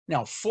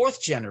Now,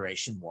 fourth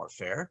generation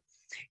warfare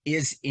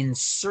is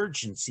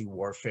insurgency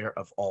warfare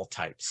of all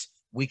types.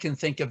 We can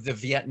think of the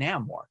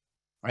Vietnam War,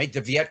 right? The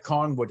Viet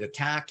Cong would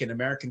attack an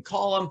American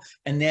column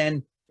and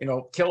then,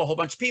 kill a whole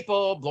bunch of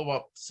people, blow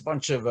up a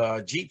bunch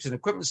of jeeps and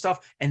equipment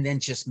stuff, and then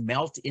just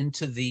melt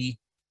into the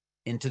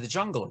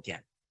jungle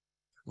again.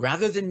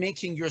 Rather than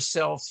making your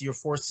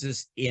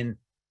forces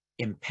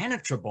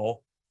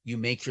impenetrable, you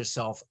make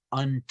yourself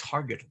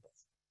untargetable.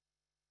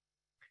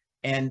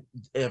 And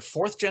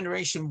fourth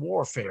generation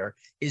warfare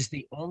is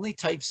the only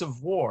types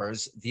of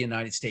wars the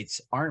United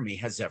States Army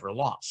has ever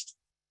lost.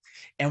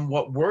 And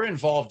what we're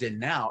involved in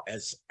now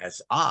as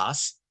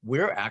us,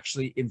 we're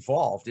actually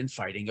involved in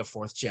fighting a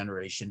fourth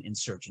generation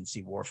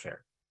insurgency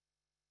warfare.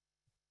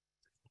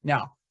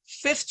 Now,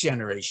 fifth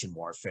generation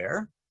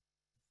warfare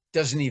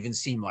doesn't even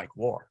seem like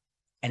war.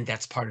 And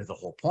that's part of the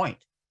whole point.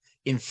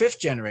 In fifth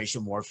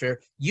generation warfare,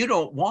 you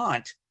don't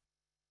want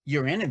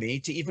your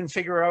enemy to even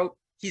figure out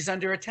he's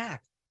under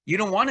attack. You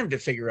don't want him to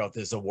figure out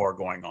there's a war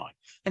going on.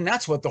 And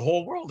that's what the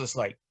whole world is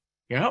like.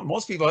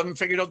 Most people haven't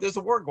figured out there's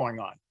a war going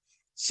on.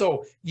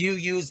 So you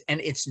use, and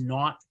it's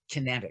not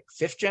kinetic.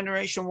 Fifth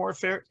generation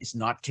warfare is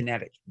not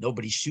kinetic.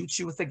 Nobody shoots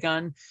you with a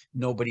gun.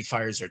 Nobody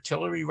fires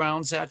artillery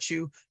rounds at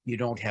you. You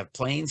don't have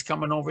planes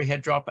coming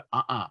overhead dropping.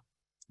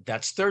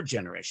 That's third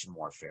generation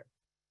warfare.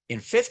 In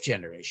fifth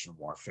generation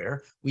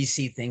warfare, we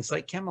see things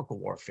like chemical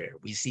warfare.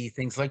 We see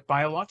things like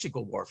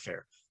biological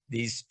warfare.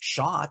 These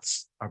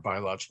shots are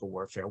biological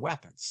warfare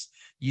weapons.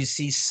 You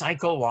see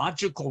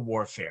psychological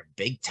warfare,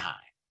 big time.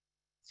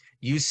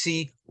 You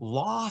see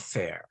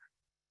lawfare.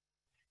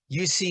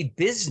 You see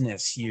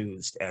business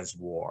used as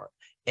war.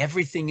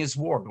 Everything is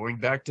war, going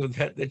back to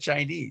the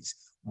Chinese.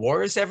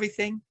 War is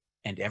everything,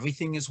 and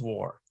everything is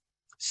war.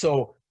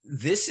 So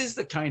this is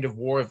the kind of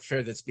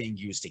warfare that's being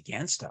used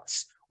against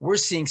us. We're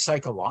seeing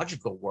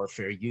psychological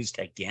warfare used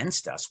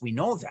against us. We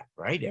know that,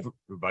 right?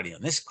 Everybody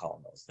on this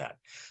call knows that.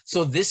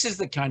 So this is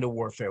the kind of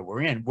warfare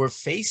we're in. We're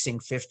facing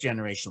fifth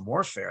generation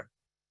warfare.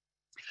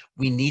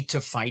 We need to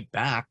fight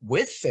back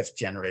with fifth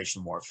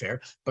generation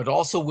warfare, but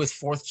also with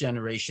fourth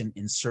generation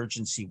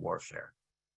insurgency warfare.